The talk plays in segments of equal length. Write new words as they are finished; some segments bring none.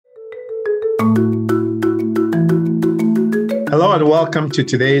Hello and welcome to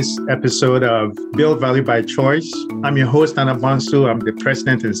today's episode of Build Value by Choice. I'm your host, Anna Bonsu. I'm the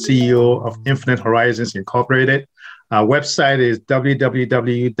president and CEO of Infinite Horizons Incorporated. Our website is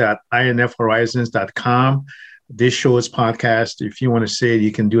www.infhorizons.com. This show is podcast. If you want to say it,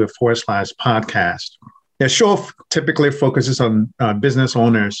 you can do a /podcast. The show typically focuses on business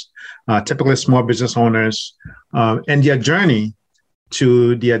owners, typically small business owners, and their journey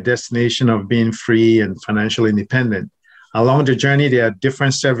to their destination of being free and financially independent. Along the journey, there are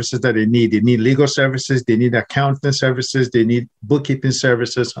different services that they need. They need legal services, they need accounting services, they need bookkeeping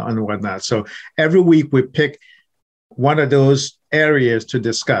services, and whatnot. So every week we pick one of those areas to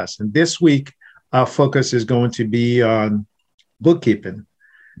discuss. And this week, our focus is going to be on bookkeeping.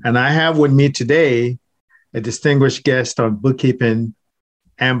 And I have with me today a distinguished guest on bookkeeping,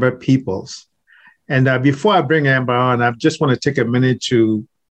 Amber Peoples. And before I bring Amber on, I just want to take a minute to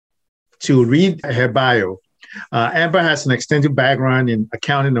read her bio. Amber has an extensive background in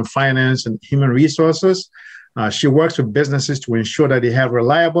accounting and finance and human resources. She works with businesses to ensure that they have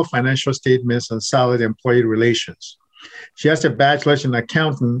reliable financial statements and solid employee relations. She has a bachelor's in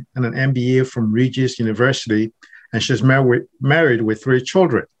accounting and an MBA from Regis University, and she's married with 3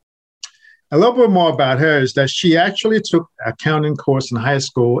 children. A little bit more about her is that she actually took an accounting course in high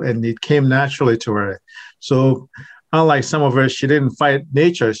school, and it came naturally to her. So unlike some of us, she didn't fight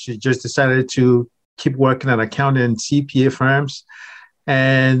nature. She just decided to keep working at accounting and CPA firms.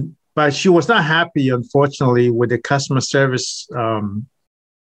 But she was not happy, unfortunately, with the customer service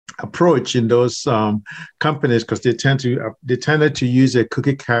approach in those companies, because they tended to use a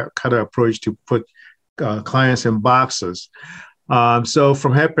cookie cutter approach to put clients in boxes. So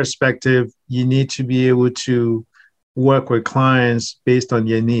from her perspective, you need to be able to work with clients based on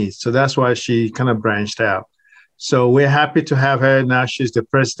your needs. So that's why she kind of branched out. So we're happy to have her now. She's the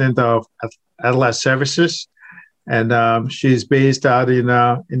president of Atlas Services, and she's based out in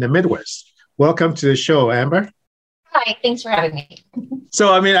the Midwest. Welcome to the show, Amber. Hi, thanks for having me.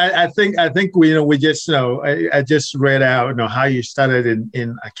 So, I mean, I think we just, I just read out, how you started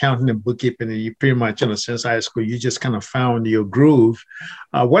in accounting and bookkeeping, and you pretty much, since high school, you just kind of found your groove.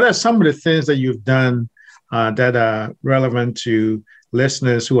 What are some of the things that you've done that are relevant to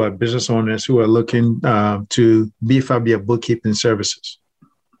listeners who are business owners who are looking to beef up their bookkeeping services?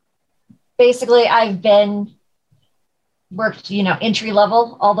 Basically, I've worked, entry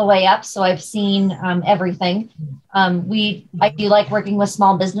level all the way up. So I've seen everything. I do like working with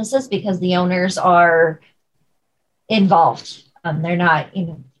small businesses because the owners are involved. They're not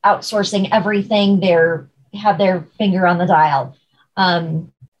outsourcing everything. They have their finger on the dial.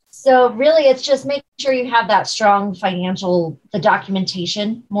 So really, it's just making sure you have that strong the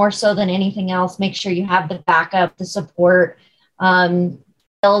documentation more so than anything else. Make sure you have the backup, the support.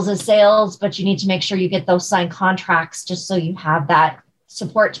 Sales is sales, but you need to make sure you get those signed contracts just so you have that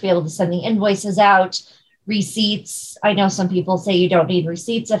support to be able to send the invoices out, receipts. I know some people say you don't need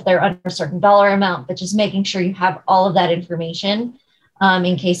receipts if they're under a certain dollar amount, but just making sure you have all of that information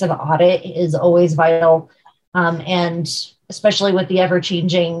in case of an audit is always vital. And especially with the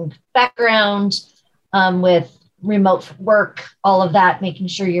ever-changing background, with remote work, all of that, making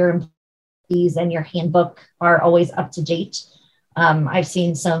sure your employees and your handbook are always up to date. I've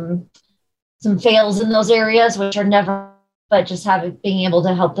seen some fails in those areas, which are never, but just being able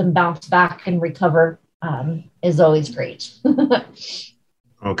to help them bounce back and recover is always great.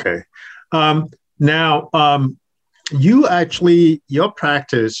 Okay. Now, your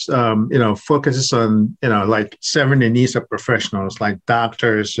practice, focuses on, like serving the needs of professionals like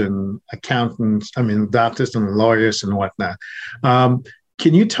doctors and accountants, doctors and lawyers and whatnot.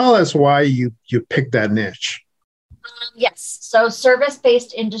 Can you tell us why you picked that niche? Yes. So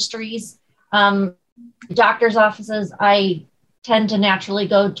service-based industries, doctor's offices, I tend to naturally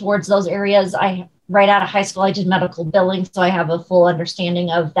go towards those areas. Right out of high school, I did medical billing, so I have a full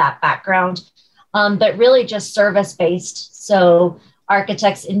understanding of that background, but really just service-based. So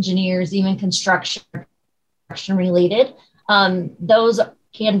architects, engineers, even construction related, those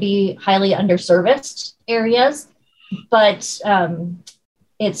can be highly underserviced areas, but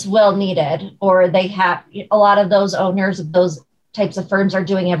it's well needed, or they have a lot of those owners of those types of firms are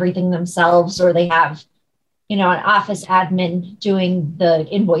doing everything themselves, or they have, an office admin doing the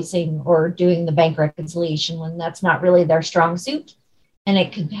invoicing or doing the bank reconciliation when that's not really their strong suit. And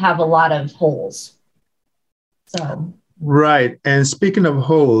it could have a lot of holes. So. Right. And speaking of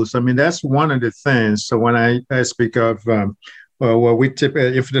holes, that's one of the things. So when I speak of, what we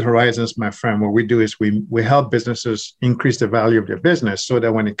typically, Infinite Horizons, my friend, what we do is we help businesses increase the value of their business so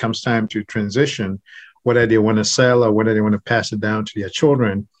that when it comes time to transition, whether they want to sell or whether they want to pass it down to their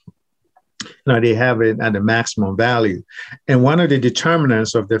children, they have it at the maximum value. And one of the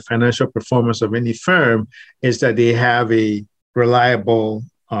determinants of the financial performance of any firm is that they have a reliable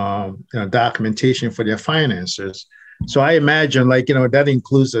documentation for their finances. So I imagine, that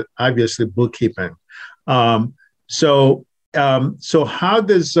includes obviously bookkeeping. So how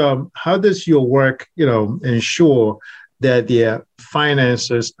does your work, ensure that their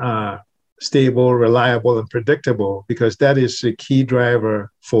finances are stable, reliable, and predictable? Because that is a key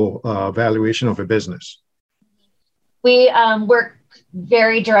driver for valuation of a business. We work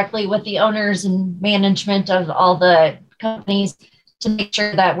very directly with the owners and management of all the companies to make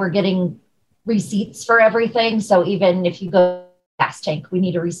sure that we're getting receipts for everything. So even if you go to the gas tank, we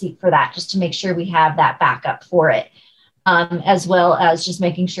need a receipt for that just to make sure we have that backup for it, as well as just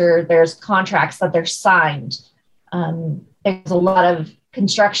making sure there's contracts that they're signed. There's a lot of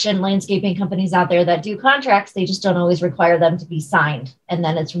construction landscaping companies out there that do contracts. They just don't always require them to be signed. And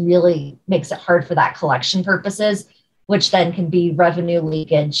then it's really makes it hard for that collection purposes, which then can be revenue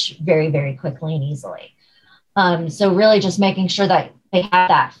leakage very, very quickly and easily. So really just making sure that they have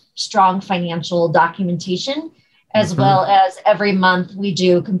that strong financial documentation, as well as every month we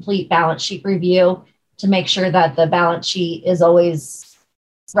do complete balance sheet review to make sure that the balance sheet is always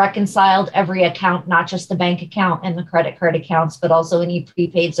reconciled, every account, not just the bank account and the credit card accounts, but also any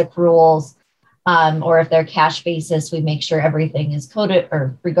prepaids, accruals, or if they're cash basis, we make sure everything is coded,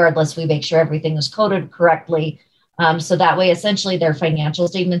 or regardless, we make sure everything is coded correctly. So that way, essentially, their financial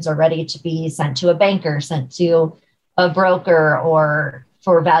statements are ready to be sent to a banker, sent to a broker, or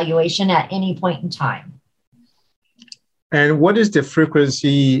for valuation at any point in time. And what is the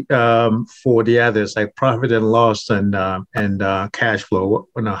frequency for the others, like profit and loss and cash flow?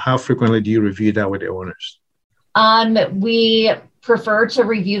 How frequently do you review that with the owners? We prefer to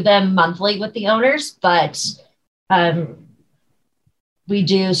review them monthly with the owners, but we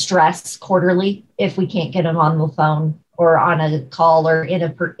do stress quarterly if we can't get them on the phone or on a call or in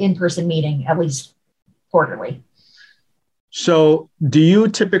an in-person meeting, at least quarterly. So do you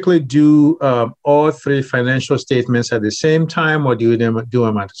typically do all three financial statements at the same time, or do you do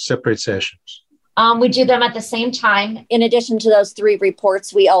them at separate sessions? We do them at the same time. In addition to those three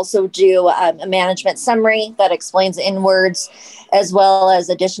reports, we also do a management summary that explains inwards, as well as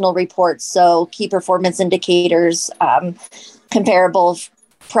additional reports. So key performance indicators, comparable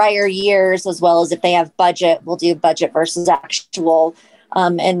prior years, as well as if they have budget, we'll do budget versus actual.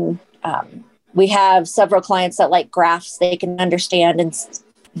 We have several clients that like graphs. They can understand and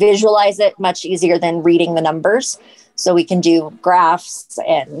visualize it much easier than reading the numbers. So we can do graphs,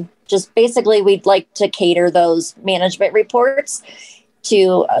 and just basically we'd like to cater those management reports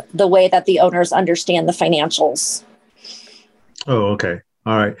to the way that the owners understand the financials. Oh, okay.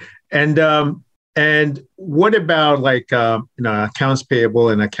 All right. And what about accounts payable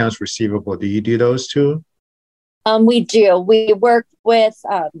and accounts receivable? Do you do those too? We do. We work with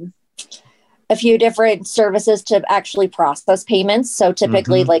a few different services to actually process payments. So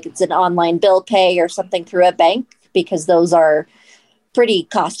typically like it's an online bill pay or something through a bank, because those are pretty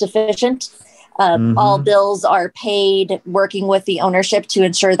cost efficient. All bills are paid, working with the ownership to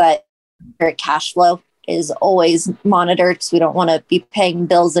ensure that their cash flow is always monitored. So we don't want to be paying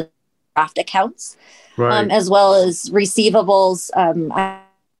bills in draft accounts, right. As well as receivables. I have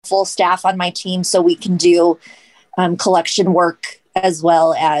full staff on my team, so we can do collection work, as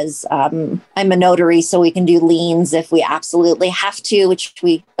well as I'm a notary, so we can do liens if we absolutely have to, which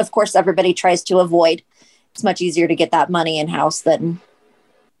we, of course, everybody tries to avoid. It's much easier to get that money in-house than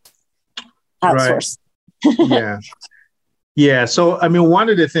outsource. Right. Yeah. So, one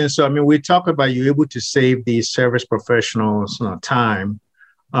of the things, we talk about you able to save these service professionals time.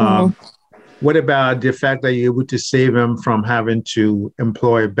 What about the fact that you're able to save them from having to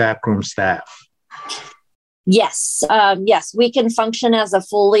employ backroom staff? Yes. Yes, we can function as a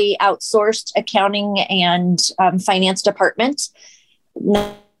fully outsourced accounting and finance department.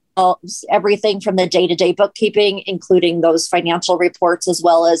 Everything from the day-to-day bookkeeping, including those financial reports, as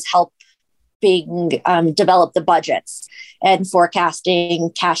well as helping develop the budgets and forecasting,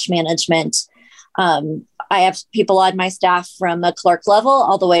 cash management. I have people on my staff from a clerk level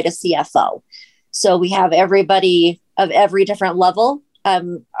all the way to CFO. So we have everybody of every different level.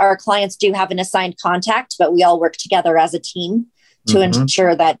 Our clients do have an assigned contact, but we all work together as a team to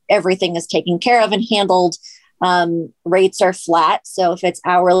ensure that everything is taken care of and handled. Rates are flat. So if it's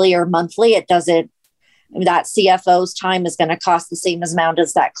hourly or monthly, that CFO's time is going to cost the same amount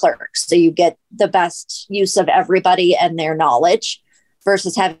as that clerk. So you get the best use of everybody and their knowledge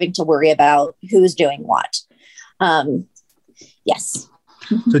versus having to worry about who's doing what. Yes.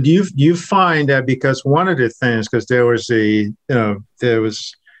 So do you find that, because one of the things, because there was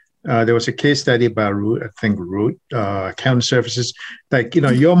There was a case study about Root, I think Root accounting services. Like,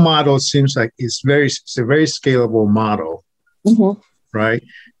 your model seems like it's a very scalable model, right?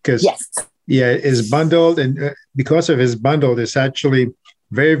 Because Yes. yeah, it's bundled, and because of it's bundled, it's actually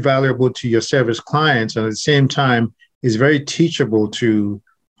very valuable to your service clients, and at the same time, is very teachable to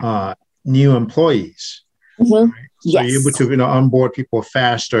new employees. Right? So Yes. you're able to onboard people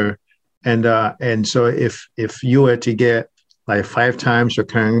faster, and so if you were to get like 5 times your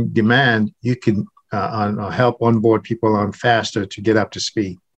current demand, you can help onboard people on faster to get up to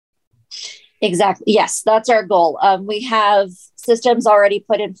speed. Exactly. Yes, that's our goal. We have systems already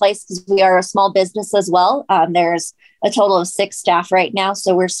put in place because we are a small business as well. There's a total of 6 staff right now,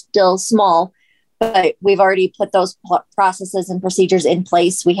 so we're still small, but we've already put those processes and procedures in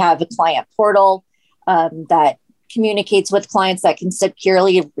place. We have a client portal that communicates with clients that can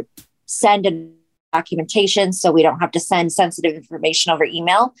securely send in documentation, so we don't have to send sensitive information over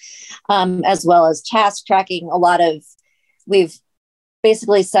email, as well as task tracking. We've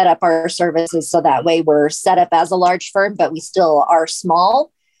basically set up our services so that way we're set up as a large firm, but we still are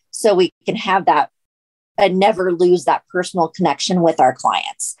small. So we can have that and never lose that personal connection with our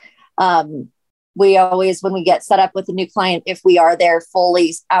clients. We always, when we get set up with a new client, if we are their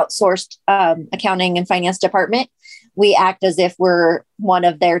fully outsourced accounting and finance department, we act as if we're one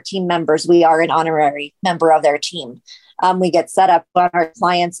of their team members. We are an honorary member of their team. We get set up on our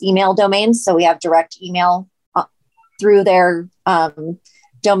clients' email domains. So we have direct email through their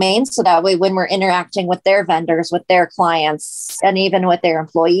domains. So that way, when we're interacting with their vendors, with their clients, and even with their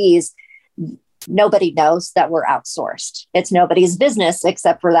employees, nobody knows that we're outsourced. It's nobody's business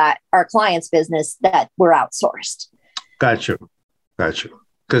except for that our client's business that we're outsourced. Got you.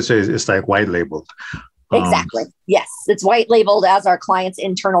 Because it's like white labeled. Exactly. Yes. It's white labeled as our client's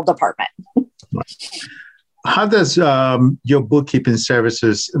internal department. How does your bookkeeping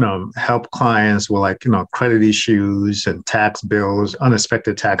services, help clients with credit issues and tax bills,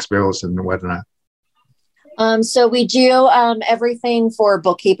 unexpected tax bills and whatnot? So we do everything for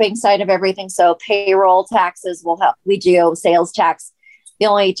bookkeeping side of everything. So payroll taxes will help. We do sales tax. The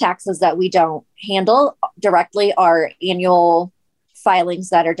only taxes that we don't handle directly are annual filings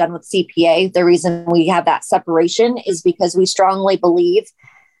that are done with CPA. The reason we have that separation is because we strongly believe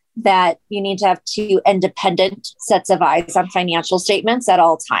that you need to have 2 independent sets of eyes on financial statements at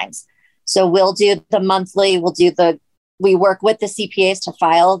all times. So we'll do the monthly, we work with the CPAs to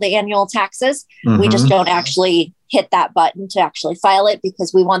file the annual taxes. We just don't actually hit that button to actually file it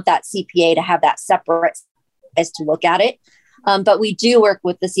because we want that CPA to have that separate as to look at it. But we do work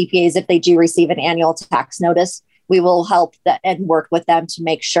with the CPAs if they do receive an annual tax notice. We will help and work with them to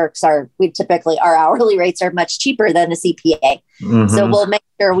make sure, because our hourly rates are much cheaper than a CPA. So we'll make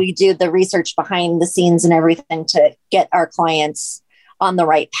sure we do the research behind the scenes and everything to get our clients on the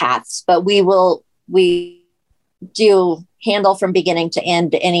right paths. But we do handle from beginning to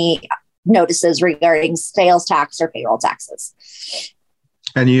end any notices regarding sales tax or payroll taxes.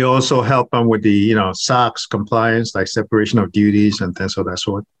 And you also help them with the, SOX compliance, like separation of duties and things of that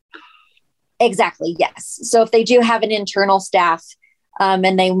sort. Exactly. Yes. So if they do have an internal staff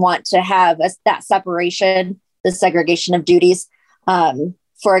and they want to have that separation, the segregation of duties,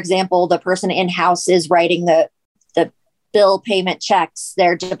 for example, the person in-house is writing the bill payment checks,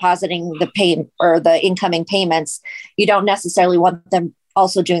 they're depositing the incoming payments. You don't necessarily want them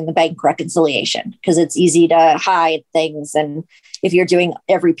also doing the bank reconciliation because it's easy to hide things. And if you're doing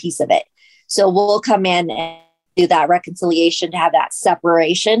every piece of it, so we'll come in and do that reconciliation to have that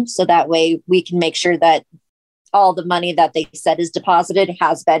separation. So that way we can make sure that all the money that they said is deposited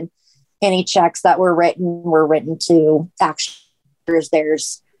has been. Any checks that were written to actors.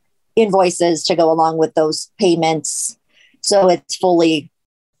 There's invoices to go along with those payments. So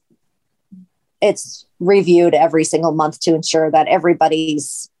it's reviewed every single month to ensure that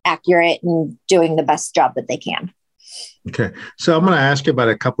everybody's accurate and doing the best job that they can. Okay. So I'm going to ask you about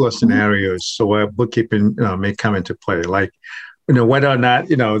a couple of scenarios so where bookkeeping may come into play, like, whether or not,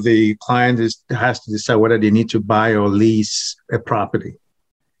 the client has to decide whether they need to buy or lease a property.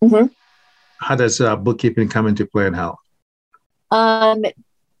 How does bookkeeping come into play and how? I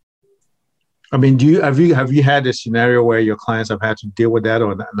mean, have you had a scenario where your clients have had to deal with that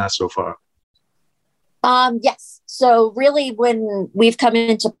or not so far? Yes. So really when we've come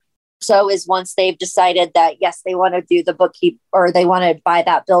into is once they've decided that, yes, they want to do the bookkeep or they want to buy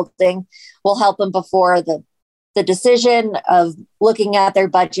that building, we'll help them before the decision of looking at their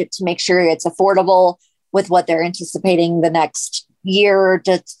budget to make sure it's affordable with what they're anticipating the next year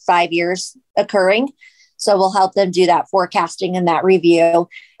to 5 years occurring. So we'll help them do that forecasting and that review,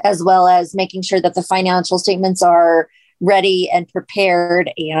 as well as making sure that the financial statements are ready and prepared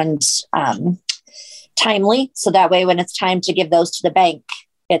and timely. So that way, when it's time to give those to the bank,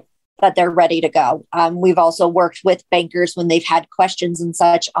 that they're ready to go. We've also worked with bankers when they've had questions and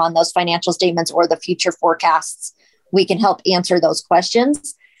such on those financial statements or the future forecasts. We can help answer those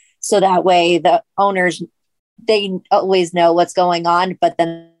questions. So that way the owners, they always know what's going on, but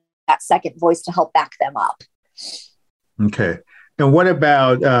then that second voice to help back them up. Okay. And what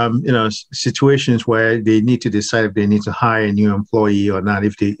about, situations where they need to decide if they need to hire a new employee or not,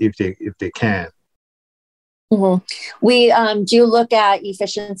 if they can? Mm-hmm. We do look at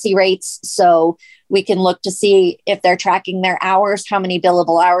efficiency rates. So we can look to see if they're tracking their hours, how many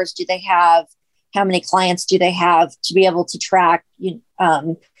billable hours do they have, how many clients do they have, to be able to track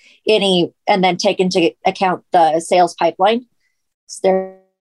any, and then take into account the sales pipeline. So there are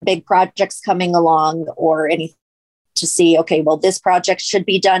big projects coming along or anything to see, okay, well, this project should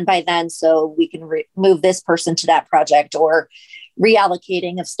be done by then, so we can move this person to that project, or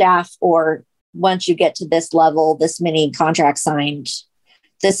reallocating of staff, or once you get to this level, this many contracts signed,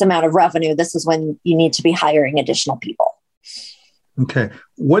 this amount of revenue, this is when you need to be hiring additional people. Okay.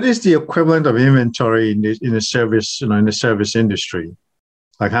 What is the equivalent of inventory in the service, in the service industry?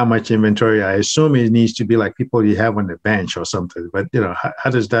 Like how much inventory? I assume it needs to be like people you have on the bench or something, but how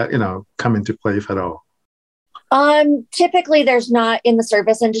does that, come into play, if at all? Typically there's not, in the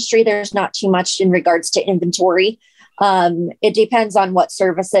service industry, there's not too much in regards to inventory. It depends on what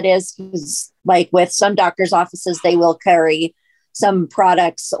service it is, because like with some doctors' offices, they will carry some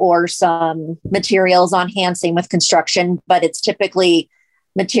products or some materials on hand, same with construction, but it's typically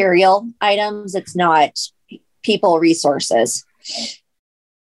material items. It's not people resources.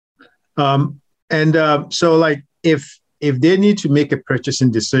 So like if they need to make a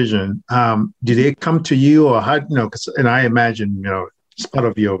purchasing decision, do they come to you, or how, and I imagine, it's part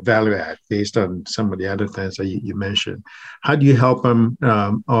of your value add based on some of the other things that you mentioned. How do you help them,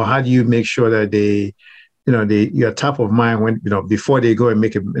 or how do you make sure that you're top of mind when, before they go and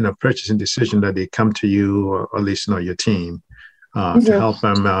make a purchasing decision, that they come to you, or at least, your team, to help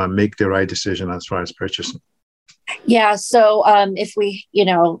them make the right decision as far as purchasing? Yeah. So if we,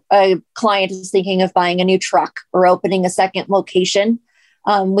 a client is thinking of buying a new truck or opening a second location,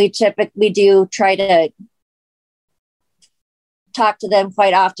 we typically do try to talk to them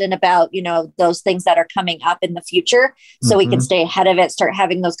quite often about, those things that are coming up in the future, so we can stay ahead of it, start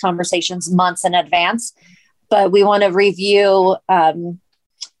having those conversations months in advance. But we want to review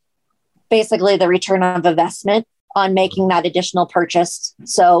basically the return of investment on making that additional purchase.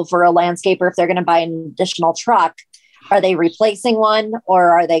 So for a landscaper, if they're going to buy an additional truck, are they replacing one,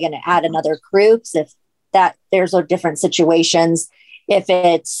 or are they going to add another crew? If that, there's different situations. If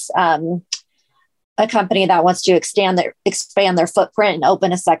it's a company that wants to expand their footprint and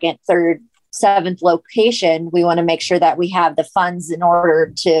open a second, third, seventh location, we want to make sure that we have the funds in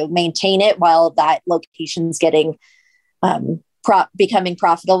order to maintain it while that location's getting becoming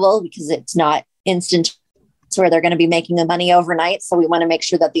profitable, because it's not instant where they're going to be making the money overnight. So we want to make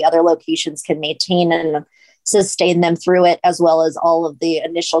sure that the other locations can maintain and sustain them through it, as well as all of the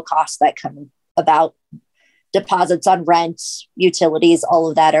initial costs that come about, deposits on rent, utilities, all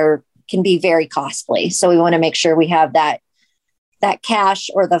of that can be very costly. So we want to make sure we have that cash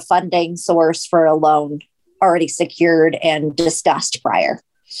or the funding source for a loan already secured and discussed prior.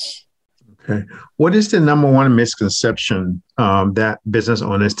 Okay. What is the number one misconception that business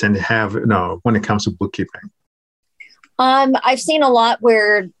owners tend to have, when it comes to bookkeeping? I've seen a lot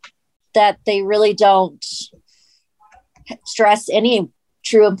where that they really don't stress any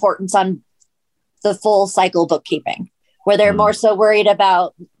true importance on the full cycle bookkeeping, where they're more so worried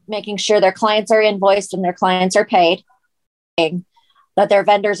about making sure their clients are invoiced and their clients are paid, that their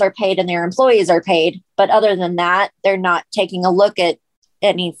vendors are paid and their employees are paid. But other than that, they're not taking a look at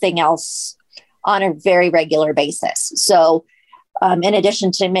anything else on a very regular basis. So in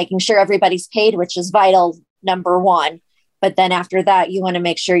addition to making sure everybody's paid, which is vital, number one, but then after that, you want to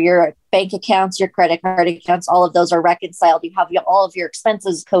make sure your bank accounts, your credit card accounts, all of those are reconciled. You have all of your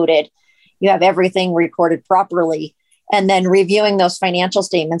expenses coded. You have everything recorded properly. And then reviewing those financial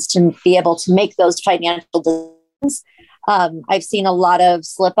statements to be able to make those financial decisions. I've seen a lot of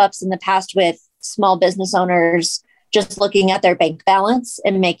slip ups in the past with small business owners just looking at their bank balance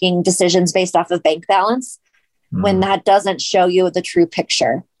and making decisions based off of bank balance, when that doesn't show you the true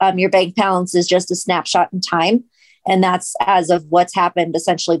picture. Your bank balance is just a snapshot in time. And that's as of what's happened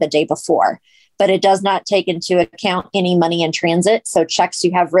essentially the day before. But it does not take into account any money in transit. So checks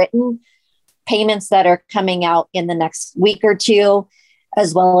you have written, payments that are coming out in the next week or two,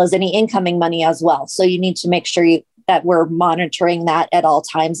 as well as any incoming money as well. So you need to make sure that we're monitoring that at all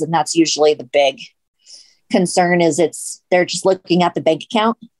times. And that's usually the big concern is they're just looking at the bank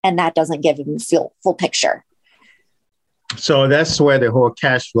account, and that doesn't give them the full picture. So that's where the whole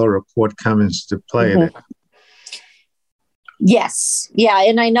cash flow report comes into play. Mm-hmm. Yes. Yeah.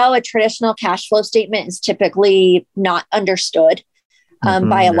 And I know a traditional cash flow statement is typically not understood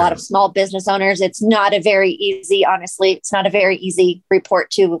by a lot of small business owners. It's not a very easy, honestly, it's not a very easy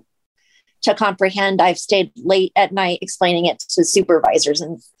report to comprehend. I've stayed late at night explaining it to supervisors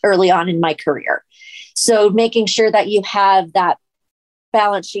and early on in my career. So making sure that you have that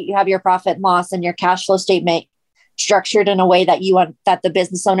balance sheet, you have your profit and loss and your cash flow statement structured in a way that that the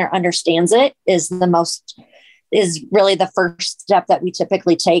business owner understands it is really the first step that we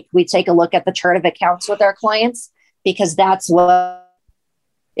typically take. We take a look at the chart of accounts with our clients, because that's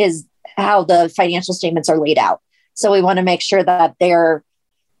how the financial statements are laid out. So we want to make sure that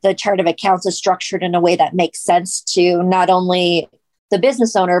the chart of accounts is structured in a way that makes sense to not only the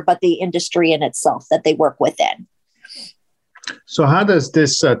business owner, but the industry in itself that they work within. So how does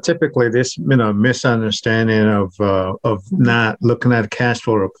this typically misunderstanding of not looking at a cash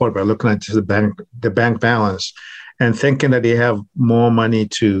flow report, but looking at just the bank balance and thinking that they have more money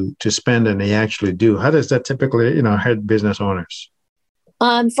to spend than they actually do? How does that typically hurt business owners?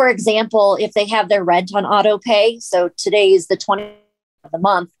 For example, if they have their rent on auto pay, so today is the 20th of the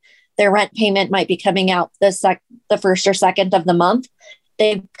month, their rent payment might be coming out the first or second of the month.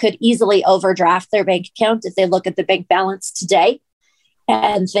 They could easily overdraft their bank account if they look at the bank balance today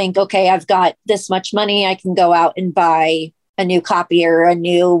and think, okay, I've got this much money. I can go out and buy a new copier, a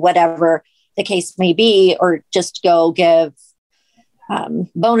new whatever the case may be, or just go give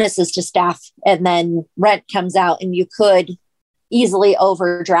bonuses to staff. And then rent comes out and you could easily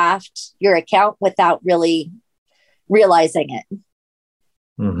overdraft your account without really realizing it.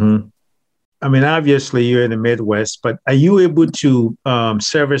 Mm-hmm. I mean, obviously you're in the Midwest, but are you able to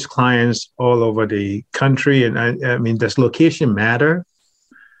service clients all over the country? And I mean, does location matter?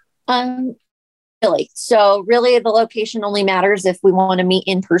 Really. So really the location only matters if we want to meet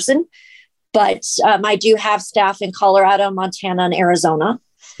in person. But I do have staff in Colorado, Montana, and Arizona.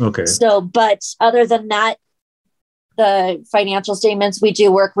 Okay. So, but other than that, the financial statements, we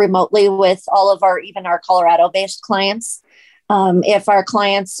do work remotely with all of even our Colorado-based clients. If our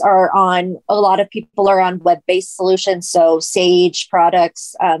clients a lot of people are on web-based solutions, so Sage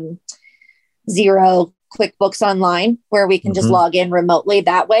products, Xero, QuickBooks Online, where we can just log in remotely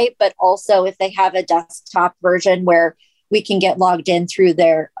that way. But also if they have a desktop version where we can get logged in through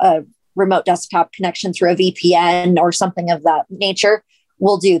their remote desktop connection through a VPN or something of that nature,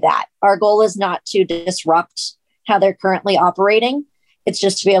 we'll do that. Our goal is not to disrupt how they're currently operating. It's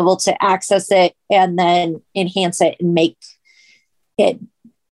just to be able to access it and then enhance it and make it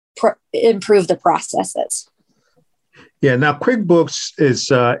improve the processes. Yeah. Now, QuickBooks is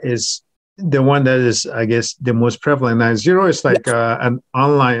the one that is, I guess, the most prevalent. Now, Xero is like an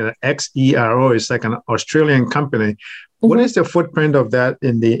online Xero is like an Australian company. What is the footprint of that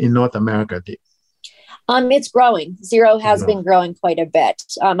in North America? It's growing. Xero has been growing quite a bit.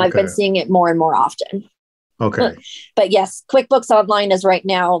 I've been seeing it more and more often. Okay. But yes, QuickBooks Online is right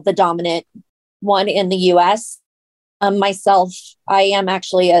now the dominant one in the US. Myself, I am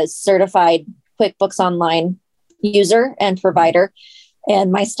actually a certified QuickBooks Online user and provider,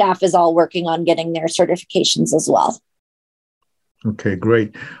 and my staff is all working on getting their certifications as well. Okay,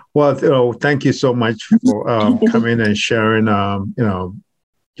 great. Well, thank you so much for coming and sharing,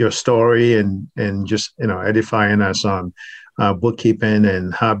 your story and just, edifying us on bookkeeping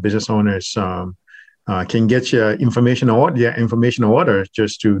and how business owners can get your information order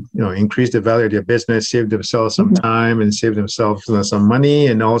just to increase the value of their business, save themselves some time and save themselves some money,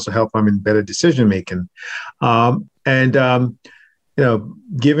 and also help them in better decision making.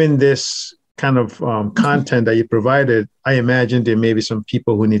 Given this kind of content that you provided, I imagine there may be some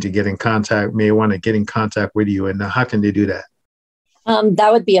people who need to may want to get in contact with you. And how can they do that?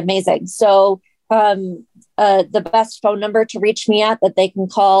 That would be amazing. So the best phone number to reach me at that they can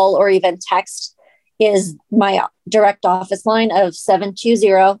call or even text is my direct office line of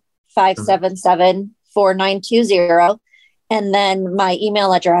 720-577-4920. And then my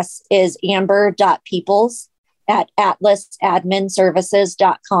email address is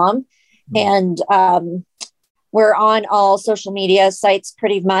amber.peoples@atlasadminservices.com. And we're on all social media sites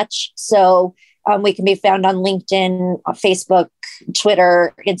pretty much. So we can be found on LinkedIn, Facebook,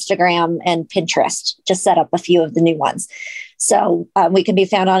 Twitter, Instagram, and Pinterest. Just set up a few of the new ones. So we can be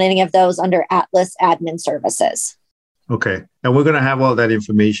found on any of those under Atlas Admin Services. Okay. And we're going to have all that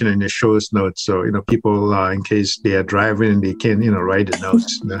information in the show's notes. So, people, in case they are driving and they can, write the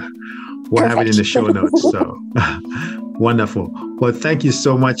notes. we'll have it in the show notes. So wonderful. Well, thank you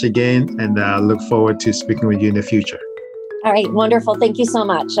so much again, and look forward to speaking with you in the future. All right. Wonderful. Thank you so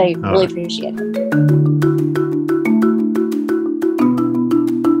much. I really appreciate it.